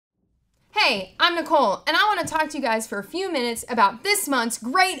Hey, I'm Nicole, and I want to talk to you guys for a few minutes about this month's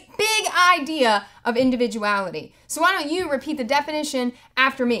great big idea of individuality. So why don't you repeat the definition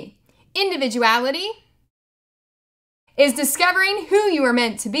after me? Individuality is discovering who you are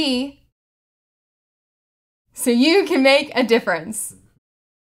meant to be so you can make a difference.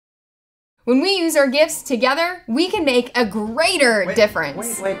 When we use our gifts together, we can make a greater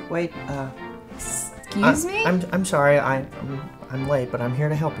difference. Wait. Excuse me? I'm sorry. I'm late, but I'm here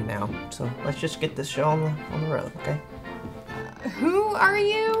to help you now. So let's just get this show on the road, okay? Who are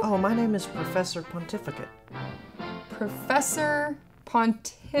you? Oh, my name is Professor Pontificate. Professor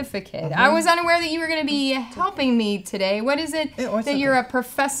Pontificate. I was unaware that you were going to be helping me today. What is it that you're a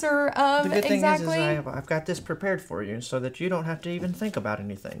professor of exactly? The good thing is I've got this prepared for you so that you don't have to even think about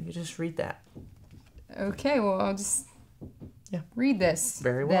anything. You just read that. Okay, well, I'll just read this.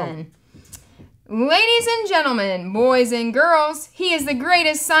 Very well. Then. Ladies and gentlemen, boys and girls, he is the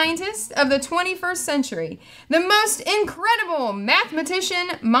greatest scientist of the 21st century, the most incredible mathematician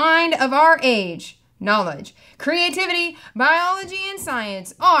mind of our age. Knowledge, creativity, biology, and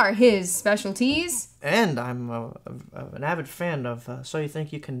science are his specialties. And I'm an avid fan of So You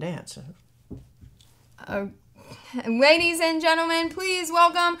Think You Can Dance. Ladies and gentlemen, please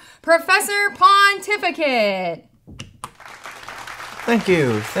welcome Professor Pontificate. Thank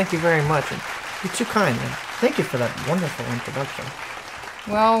you very much. You're too kind, man. Thank you for that wonderful introduction.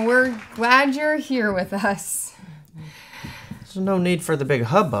 Well, we're glad you're here with us. There's no need for the big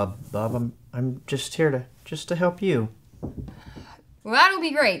hubbub, Bob. I'm just here to help you. Well, that'll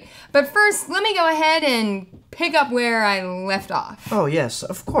be great. But first, let me go ahead and pick up where I left off. Oh, yes,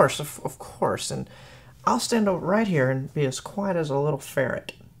 of course, of course. And I'll stand over right here and be as quiet as a little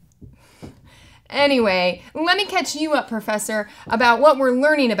ferret. Anyway, let me catch you up, Professor, about what we're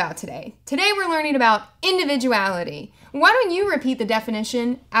learning about today. Today we're learning about individuality. Why don't you repeat the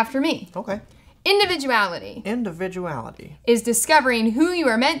definition after me? Okay. Individuality. Individuality. Is discovering who you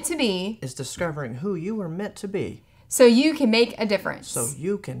are meant to be. Is discovering who you are meant to be. So you can make a difference. So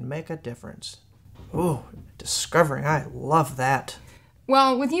you can make a difference. Ooh, discovering. I love that.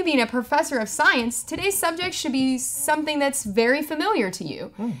 Well, with you being a professor of science, today's subject should be something that's very familiar to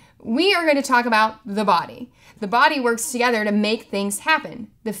you. We are going to talk about the body. The body works together to make things happen.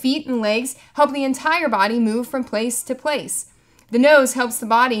 The feet and legs help the entire body move from place to place. The nose helps the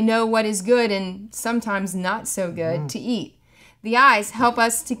body know what is good and sometimes not so good to eat. The eyes help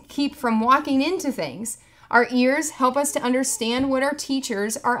us to keep from walking into things. Our ears help us to understand what our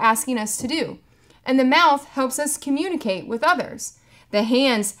teachers are asking us to do. And the mouth helps us communicate with others. The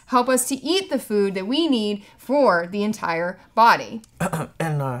hands help us to eat the food that we need for the entire body.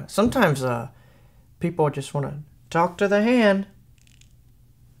 And sometimes people just want to talk to the hand.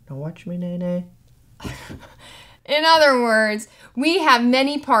 Now watch me, Nene. In other words, we have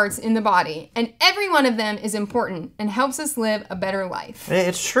many parts in the body, and every one of them is important and helps us live a better life.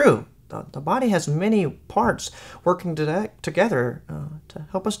 It's true. The body has many parts working together to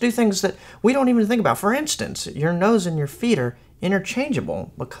help us do things that we don't even think about. For instance, your nose and your feet are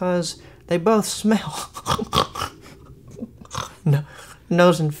interchangeable because they both smell. No,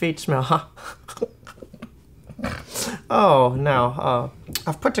 nose and feet smell, huh? Oh, now,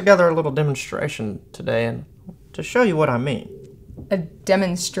 I've put together a little demonstration today and to show you what I mean. A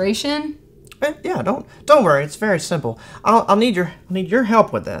demonstration? Yeah, don't worry. It's very simple. I'll need your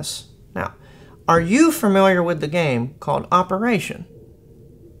help with this. Now, are you familiar with the game called Operation?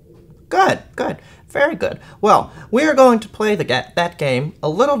 Good. Very good. Well, we are going to play that game a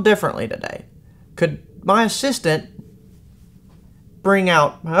little differently today. Could my assistant bring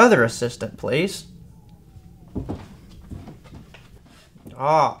out my other assistant, please?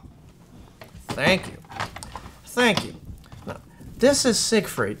 Ah, thank you. Now, this is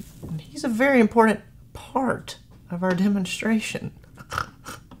Siegfried. He's a very important part of our demonstration.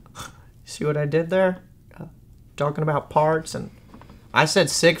 See what I did there? Talking about parts, and I said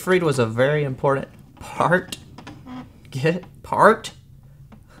Siegfried was a very important part. Get it? Part?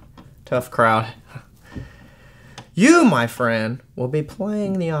 Tough crowd. You, my friend, will be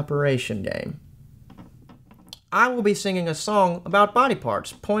playing the Operation game. I will be singing a song about body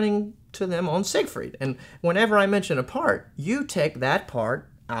parts, pointing to them on Siegfried. And whenever I mention a part, you take that part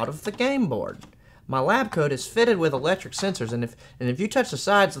out of the game board. My lab coat is fitted with electric sensors, and if you touch the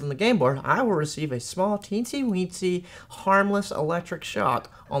sides on the game board, I will receive a small, teensy-weensy, harmless electric shock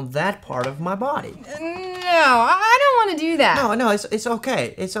on that part of my body. No, I don't want to do that. No, it's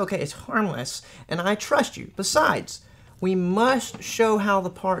okay. It's okay. It's harmless, and I trust you. Besides, we must show how the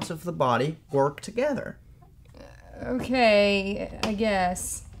parts of the body work together. Okay, I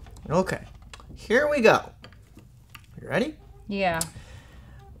guess. Okay, here we go. You ready? Yeah.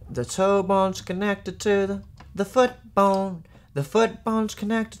 The toe bone's connected to the foot bone. The foot bone's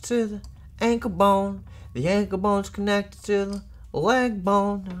connected to the ankle bone. The ankle bone's connected to the leg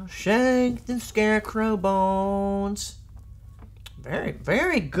bone. Now shank and scarecrow bones. Very,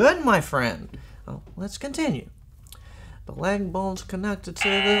 very good, my friend. Oh, let's continue. The leg bone's connected to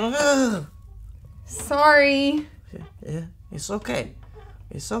the... Sorry. Yeah, it's okay.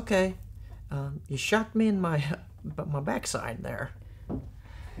 It's okay. You shot me in my backside there.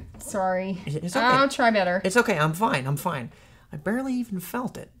 Sorry. It's okay. I'll try better. It's okay. I'm fine. I barely even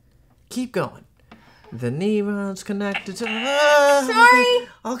felt it. Keep going. The knee bone's connected to... Sorry.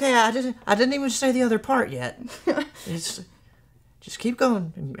 Okay, I didn't even say the other part yet. Just keep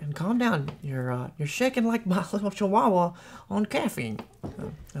going and calm down. You're shaking like my little chihuahua on caffeine.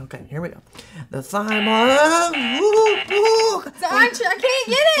 Okay, here we go. The thigh bone. I can't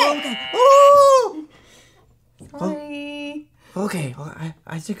get it. Okay. Sorry. Okay. Well,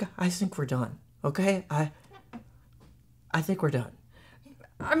 I think we're done. Okay. I think we're done.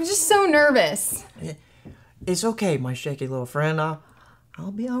 I'm just so nervous. It's okay, my shaky little friend. I'll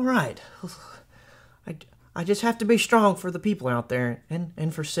be all right. I just have to be strong for the people out there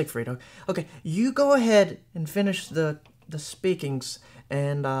and for Siegfried. Okay, you go ahead and finish the speakings,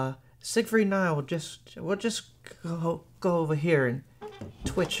 and Siegfried and I will just go over here and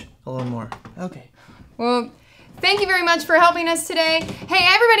twitch a little more. Okay. Well, thank you very much for helping us today. Hey,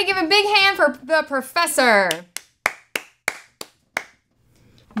 everybody give a big hand for the professor.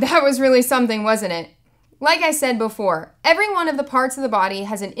 That was really something, wasn't it? Like I said before, every one of the parts of the body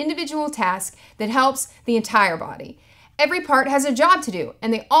has an individual task that helps the entire body. Every part has a job to do,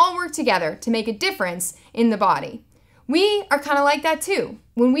 and they all work together to make a difference in the body. We are kind of like that too.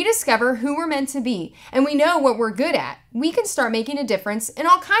 When we discover who we're meant to be and we know what we're good at, we can start making a difference in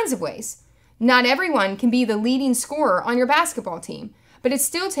all kinds of ways. Not everyone can be the leading scorer on your basketball team, but it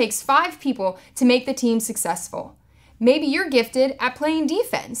still takes 5 people to make the team successful. Maybe you're gifted at playing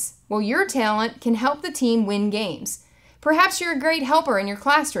defense. Well, your talent can help the team win games. Perhaps you're a great helper in your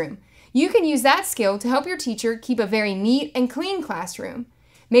classroom. You can use that skill to help your teacher keep a very neat and clean classroom.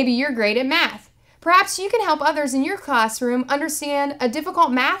 Maybe you're great at math. Perhaps you can help others in your classroom understand a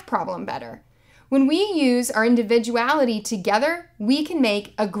difficult math problem better. When we use our individuality together, we can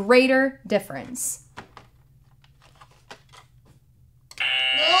make a greater difference.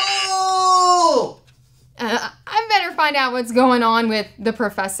 Oh! I better find out what's going on with the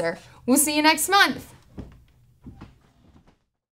professor. We'll see you next month.